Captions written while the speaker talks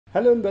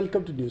Hello and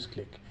welcome to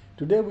NewsClick.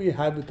 Today we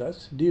have with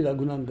us D.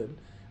 Raghunandan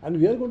and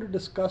we are going to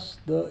discuss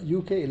the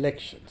UK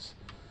elections.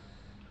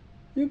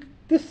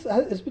 This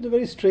has been a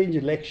very strange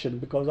election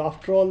because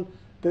after all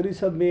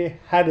Theresa May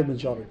had a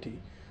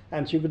majority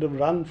and she could have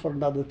run for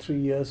another 3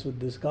 years with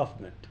this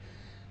government.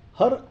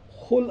 Her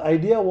whole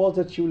idea was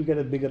that she will get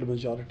a bigger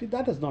majority.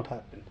 That has not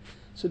happened.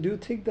 So do you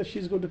think that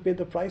she's going to pay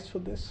the price for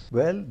this?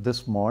 Well,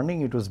 this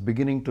morning it was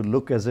beginning to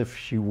look as if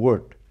she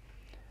would.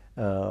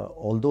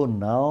 Although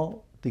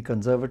now the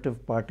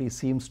Conservative Party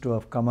seems to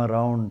have come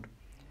around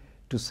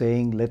to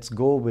saying let's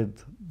go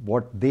with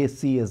what they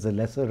see as the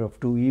lesser of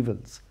two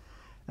evils,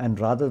 and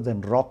rather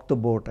than rock the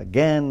boat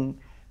again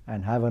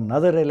and have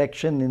another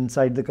election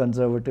inside the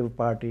Conservative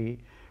Party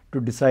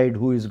to decide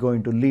who is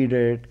going to lead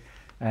it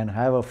and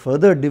have a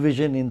further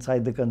division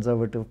inside the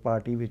Conservative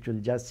Party which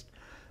will just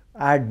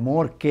add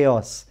more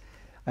chaos,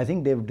 I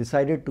think they've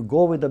decided to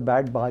go with a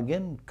bad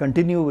bargain,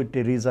 continue with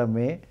Theresa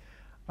May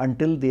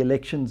until the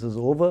elections is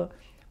over.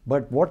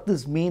 But what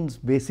this means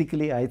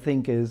basically, I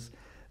think, is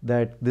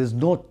that there's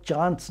no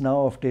chance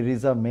now of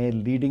Theresa May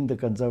leading the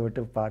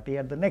Conservative Party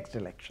at the next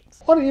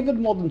elections. Or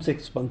even more than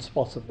 6 months,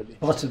 possibly.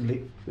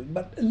 Possibly.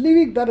 But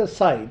leaving that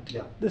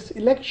aside, this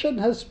election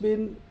has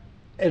been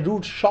a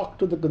rude shock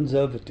to the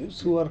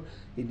Conservatives, who are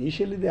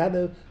initially they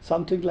had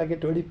something like a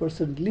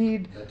 20%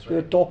 lead. That's right. They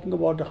were talking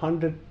about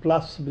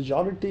 100+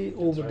 majority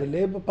over the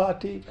Labour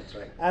Party,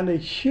 and a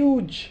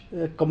huge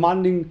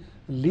commanding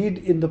lead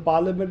in the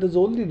Parliament is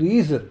the only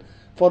reason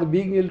for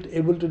being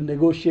able to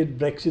negotiate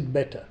Brexit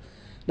better.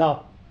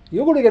 Now,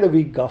 you're going to get a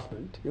weak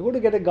government. You're going to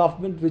get a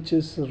government which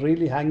is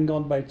really hanging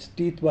on by its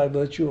teeth by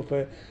virtue of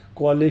a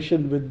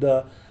coalition with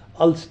the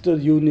Ulster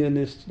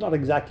Unionists. Not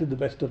exactly the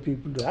best of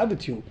people to have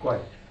with you.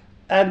 Quite.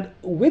 And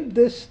with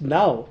this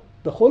now,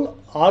 the whole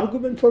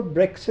argument for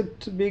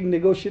Brexit being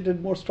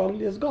negotiated more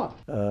strongly has gone.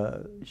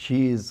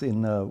 She is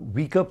in a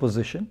weaker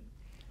position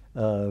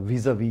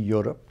vis-a-vis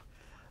Europe.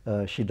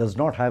 She does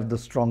not have the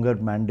stronger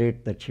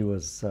mandate that she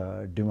was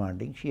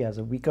demanding. She has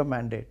a weaker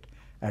mandate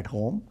at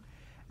home.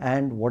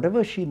 And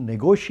whatever she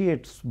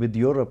negotiates with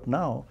Europe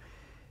now,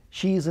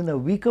 she is in a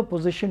weaker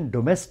position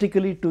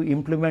domestically to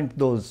implement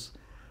those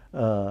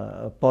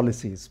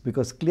policies,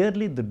 because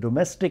clearly the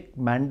domestic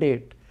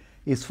mandate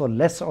is for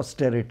less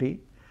austerity,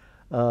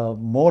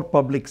 more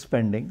public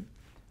spending,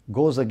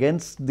 goes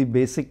against the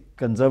basic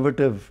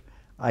conservative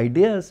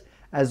ideas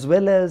as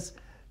well as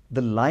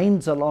the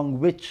lines along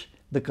which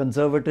the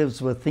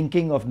Conservatives were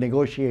thinking of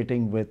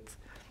negotiating with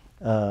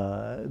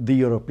the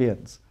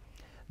Europeans.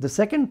 The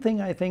second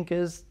thing I think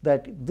is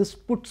that this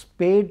puts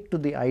paid to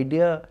the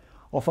idea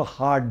of a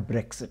hard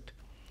Brexit.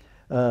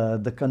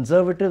 The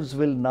Conservatives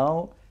will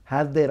now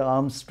have their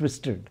arms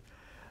twisted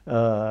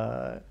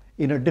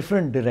in a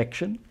different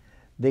direction.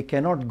 They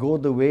cannot go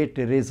the way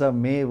Theresa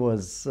May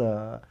was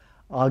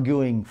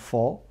arguing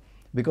for,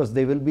 because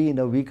they will be in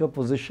a weaker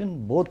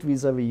position both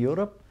vis-a-vis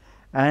Europe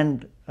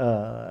and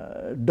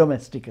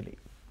domestically.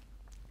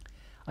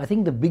 I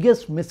think the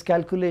biggest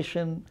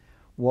miscalculation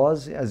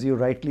was, as you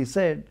rightly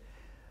said,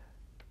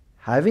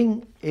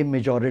 having a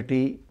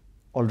majority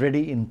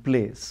already in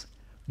place,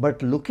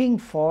 but looking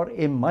for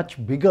a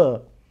much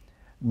bigger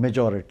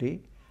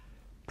majority,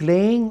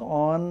 playing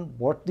on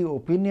what the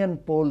opinion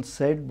poll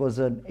said was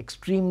an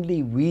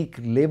extremely weak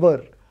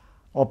Labour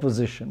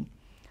opposition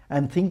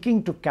and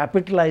thinking to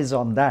capitalize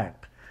on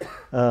that.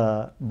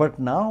 But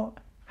now,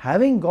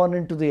 having gone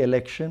into the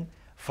election,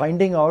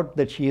 finding out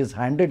that she has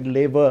handed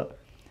Labour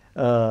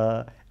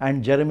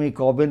and Jeremy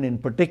Corbyn in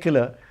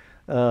particular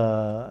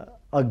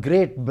a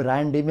great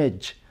brand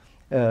image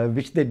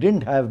which they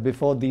didn't have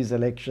before these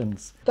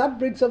elections. That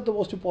brings up the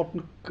most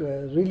important,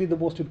 really the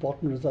most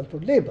important result for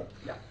Labour.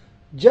 Yeah.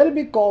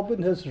 Jeremy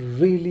Corbyn has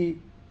really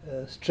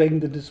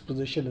strengthened his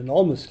position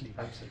enormously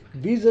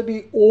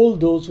vis-a-vis all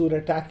those who are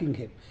attacking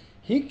him.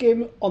 He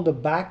came on the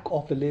back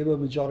of a Labour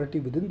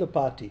majority within the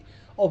party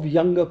of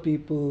younger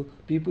people,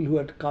 people who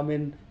had come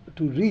in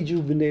to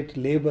rejuvenate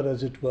Labour,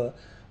 as it were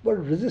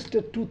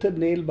resisted tooth and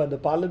nail by the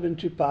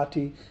parliamentary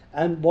party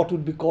and what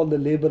would be called the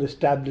Labour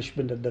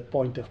establishment at that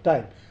point of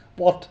time.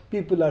 What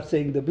people are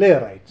saying the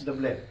Blairites. The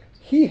Blairites.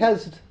 He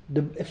has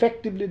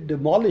effectively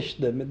demolished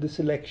them in this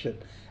election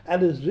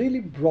and has really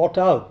brought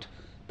out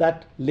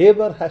that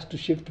Labour has to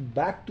shift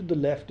back to the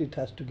left. It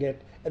has to get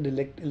an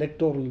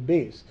electoral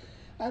base.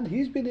 And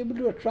he's been able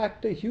to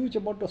attract a huge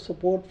amount of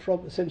support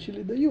from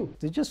essentially the youth.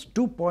 There's just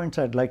 2 points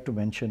I'd like to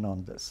mention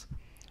on this.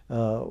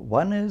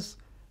 One is,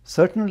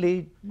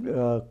 certainly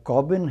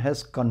Corbyn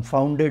has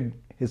confounded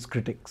his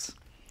critics.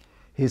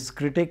 His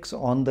critics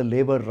on the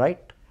Labour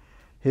right,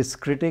 his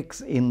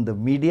critics in the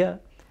media,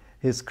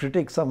 his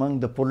critics among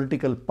the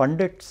political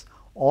pundits,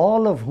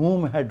 all of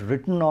whom had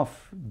written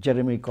off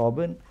Jeremy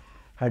Corbyn,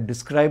 had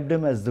described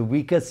him as the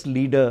weakest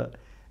leader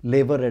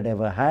Labour had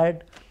ever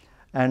had,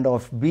 and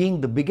of being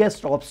the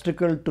biggest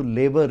obstacle to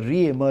Labour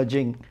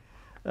re-emerging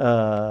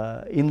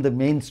in the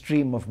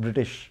mainstream of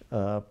British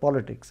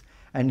politics.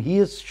 And he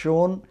has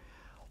shown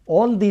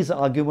all these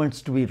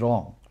arguments to be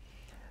wrong,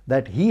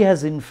 that he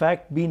has in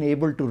fact been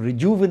able to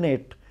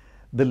rejuvenate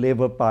the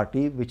Labour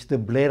Party, which the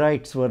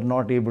Blairites were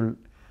not able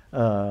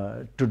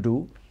to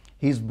do.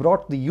 He's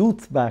brought the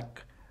youth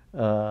back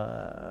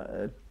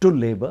to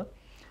Labour.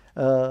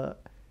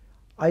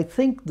 I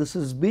think this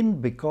has been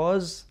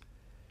because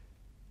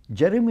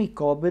Jeremy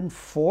Corbyn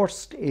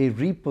forced a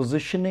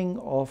repositioning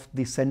of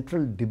the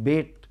central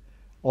debate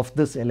of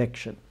this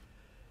election.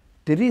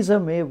 Theresa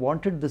May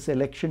wanted this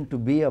election to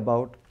be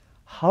about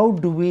how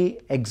do we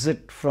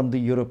exit from the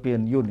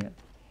European Union.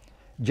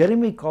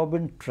 Jeremy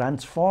Corbyn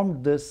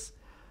transformed this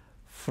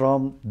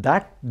from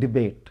that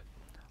debate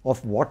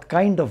of what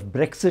kind of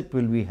Brexit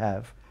will we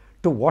have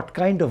to what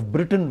kind of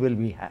Britain will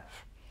we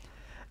have.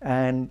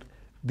 And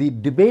the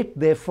debate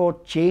therefore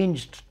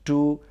changed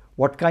to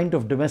what kind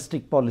of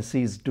domestic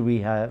policies do we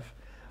have,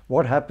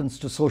 what happens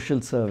to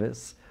social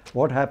service,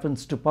 what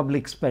happens to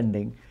public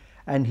spending.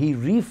 And he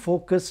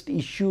refocused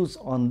issues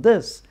on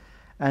this,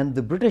 and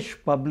the British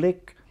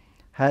public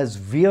has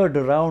veered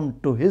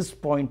around to his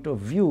point of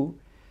view.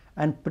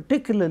 And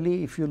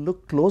particularly if you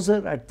look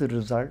closer at the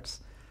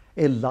results,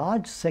 a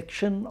large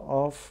section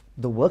of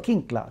the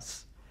working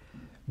class,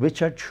 which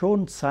had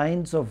shown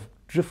signs of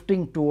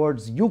drifting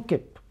towards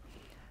UKIP,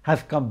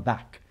 have come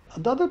back.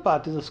 The other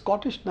party, the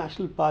Scottish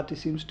National Party,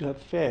 seems to have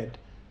fared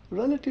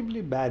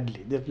relatively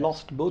badly. They've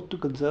lost both to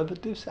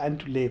Conservatives and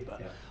to Labour.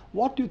 Yeah.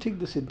 What do you think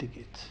this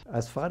indicates?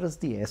 As far as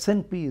the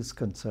SNP is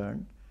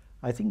concerned,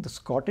 I think the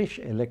Scottish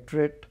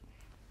electorate,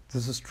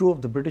 this is true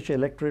of the British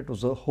electorate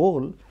as a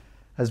whole,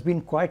 has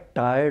been quite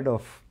tired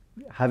of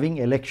having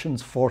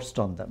elections forced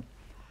on them.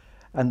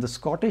 And the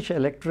Scottish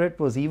electorate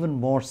was even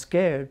more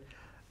scared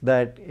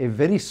that a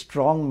very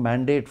strong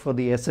mandate for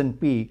the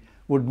SNP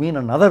would mean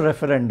another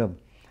referendum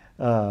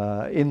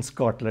in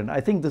Scotland.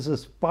 I think this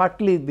is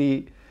partly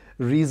the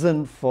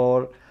reason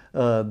for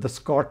the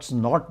Scots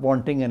not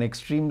wanting an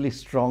extremely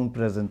strong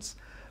presence.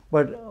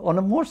 But on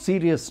a more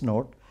serious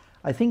note,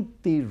 I think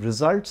the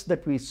results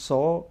that we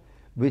saw,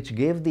 which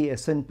gave the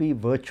SNP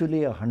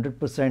virtually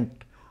 100%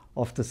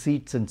 of the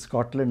seats in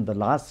Scotland the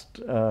last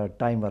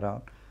time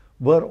around,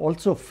 were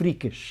also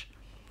freakish.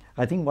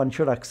 I think one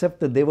should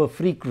accept that they were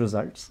freak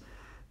results,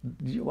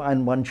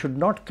 and one should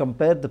not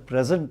compare the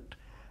present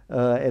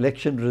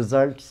election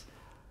results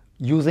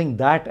using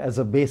that as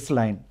a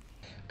baseline.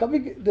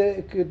 Coming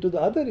to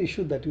the other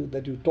issue that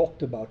you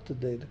talked about,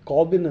 the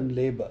Corbyn and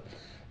Labour.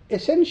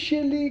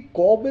 Essentially,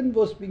 Corbyn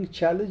was being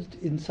challenged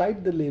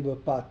inside the Labour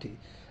Party,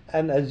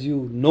 and as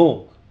you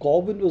know,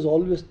 Corbyn was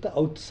always the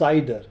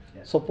outsider.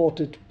 Yes.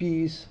 Supported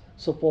peace,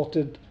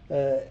 supported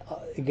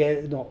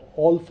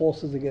all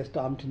forces against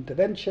armed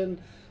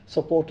intervention,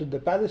 supported the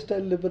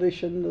Palestine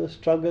liberation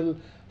struggle,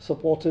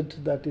 supported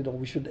that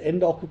we should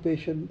end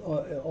occupation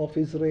of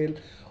Israel.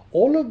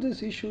 All of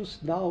these issues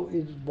now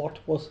is what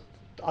was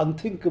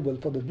unthinkable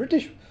for the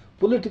British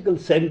political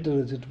centre,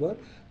 as it were.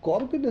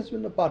 Corbyn has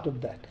been a part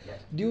of that. Yes.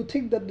 Do you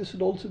think that this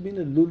would also mean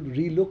a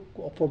relook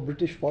for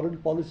British foreign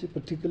policy,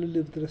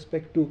 particularly with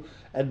respect to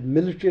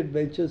military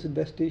adventures in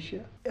West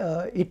Asia?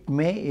 It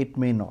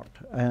may not.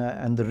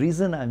 And the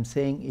reason I'm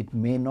saying it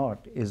may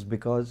not is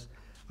because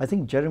I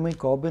think Jeremy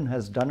Corbyn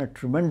has done a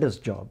tremendous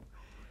job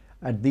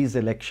at these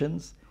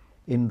elections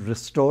in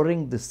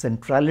restoring the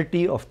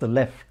centrality of the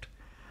left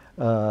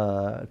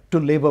to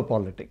Labour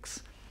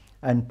politics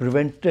and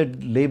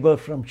prevented Labour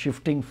from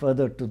shifting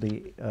further to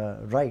the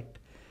right.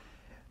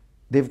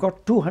 They've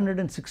got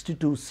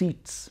 262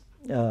 seats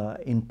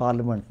in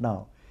Parliament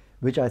now,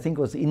 which I think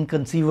was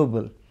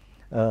inconceivable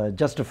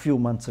just a few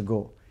months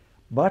ago.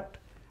 But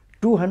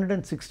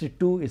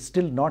 262 is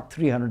still not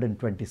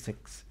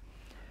 326.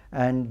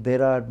 And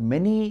there are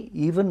many,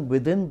 even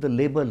within the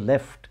Labour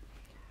left,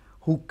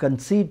 who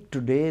concede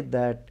today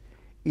that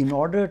in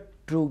order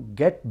to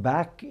get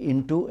back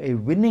into a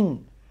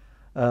winning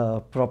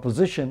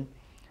proposition,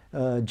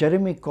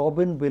 Jeremy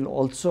Corbyn will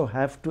also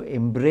have to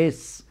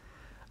embrace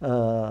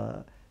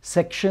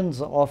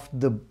sections of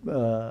the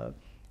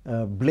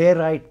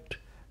Blairite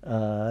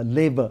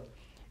Labour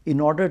in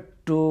order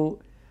to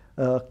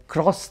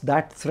cross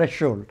that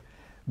threshold,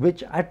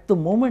 which at the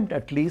moment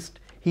at least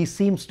he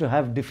seems to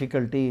have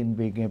difficulty in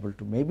being able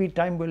to. Maybe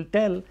time will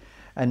tell,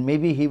 and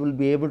maybe he will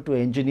be able to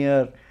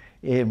engineer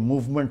a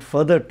movement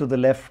further to the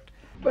left.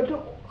 But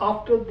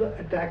after the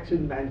attacks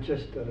in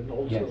Manchester and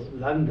also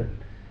London,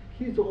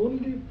 he's the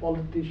only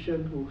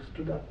politician who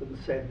stood up and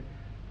said,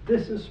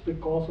 this is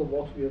because of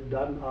what we have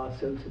done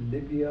ourselves in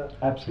Libya.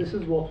 Absolutely. This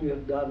is what we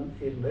have done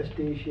in West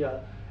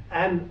Asia,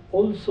 and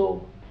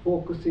also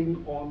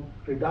focusing on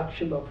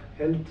reduction of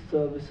health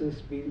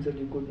services means that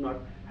you could not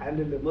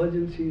handle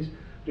emergencies,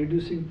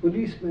 reducing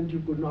policemen, you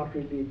could not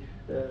really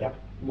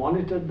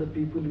monitor the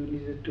people you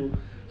needed to.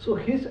 So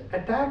his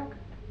attack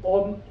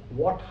on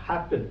what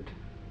happened,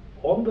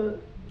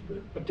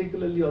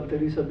 particularly on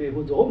Theresa May, who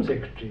was the Home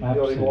Secretary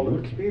during all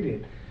of its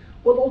period,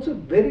 was also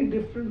very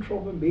different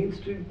from a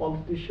mainstream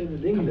politician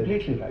in England,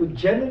 right, who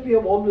generally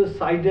have always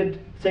sided,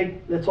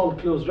 saying, let's all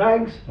close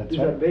ranks, these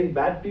are very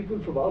bad people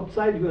from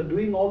outside who are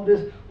doing all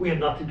this, we have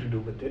nothing to do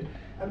with it.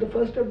 And the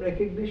first time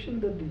recognition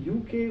that the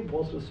UK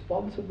was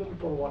responsible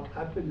for what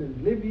happened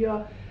in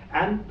Libya,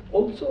 and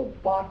also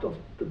part of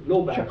the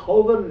blowback, Sure.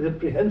 however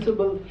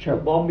reprehensible Sure.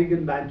 the bombing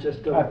in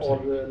Manchester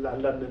Absolutely. or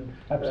London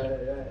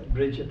Absolutely.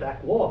 bridge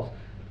attack was.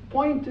 The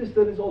point is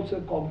there is also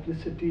a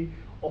complicity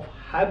of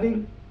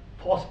having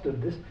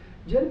fostered this.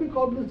 Jeremy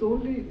Corbyn is the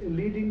only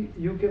leading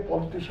UK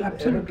politician ever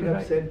Absolutely to have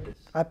right. said this.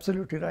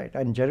 Absolutely right.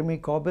 And Jeremy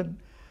Corbyn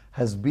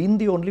has been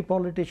the only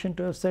politician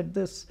to have said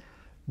this,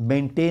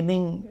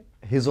 maintaining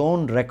his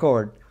own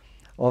record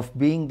of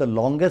being the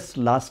longest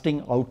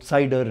lasting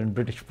outsider in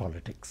British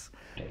politics.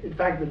 In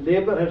fact, the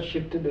Labour has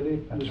shifted away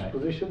from That's this right.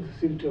 position.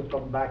 They seem to have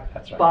come back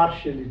That's right.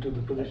 partially to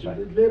the position That's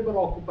right. that Labour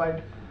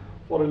occupied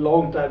for a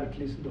long time, at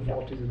least in the Yeah.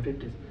 40s and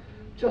 50s.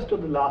 Just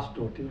on the last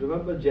note, you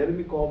remember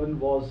Jeremy Corbyn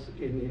was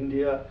in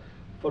India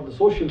for the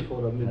social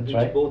forum in That's which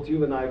right. both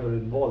you and I were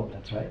involved.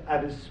 That's right.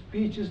 And his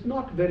speech is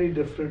not very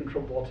different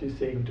from what he's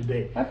saying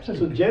today.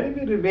 Absolutely. So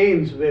Jeremy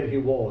remains where he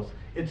was.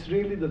 It's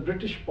really the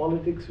British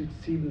politics which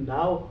seem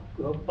now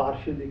to have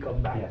partially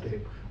come back Yes. to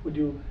him. Would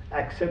you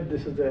accept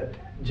this as a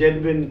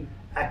genuine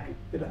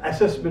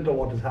assessment of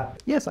what has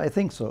happened? Yes, I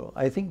think so.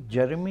 I think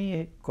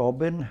Jeremy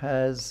Corbyn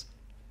has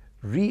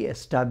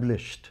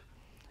re-established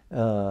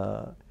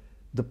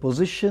the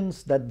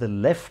positions that the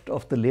left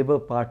of the Labour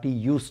Party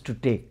used to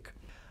take.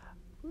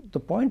 The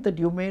point that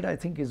you made, I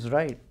think, is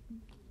right.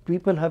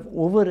 People have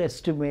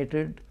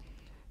overestimated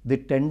the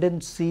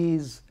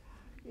tendencies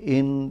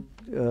in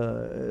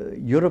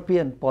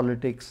European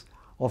politics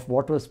of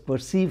what was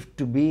perceived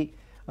to be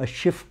a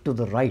shift to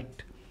the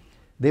right.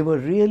 They were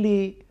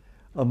really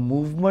a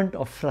movement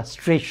of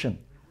frustration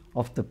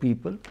of the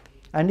people,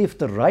 and if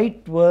the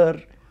right were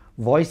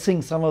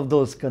voicing some of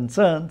those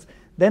concerns,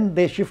 then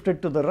they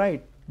shifted to the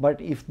right.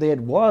 But if there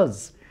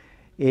was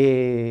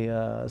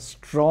a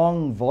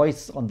strong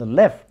voice on the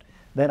left,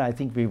 then I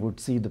think we would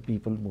see the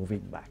people moving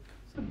back.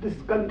 So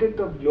discontent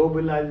of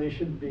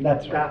globalization being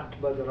That's right.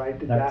 tapped by the right in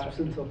the That's right.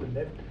 absence of the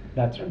left.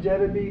 That's And right.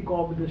 Jeremy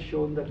Corbyn has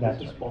shown that That's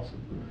this is right. possible.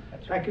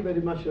 That's Thank you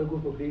very much,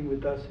 Raghu, for being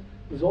with us.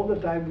 This is all the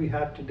time we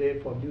have today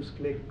for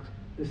NewsClick,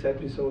 this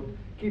episode.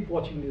 Keep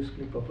watching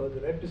NewsClick for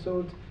further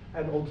episodes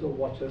and also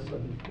watch us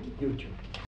on YouTube.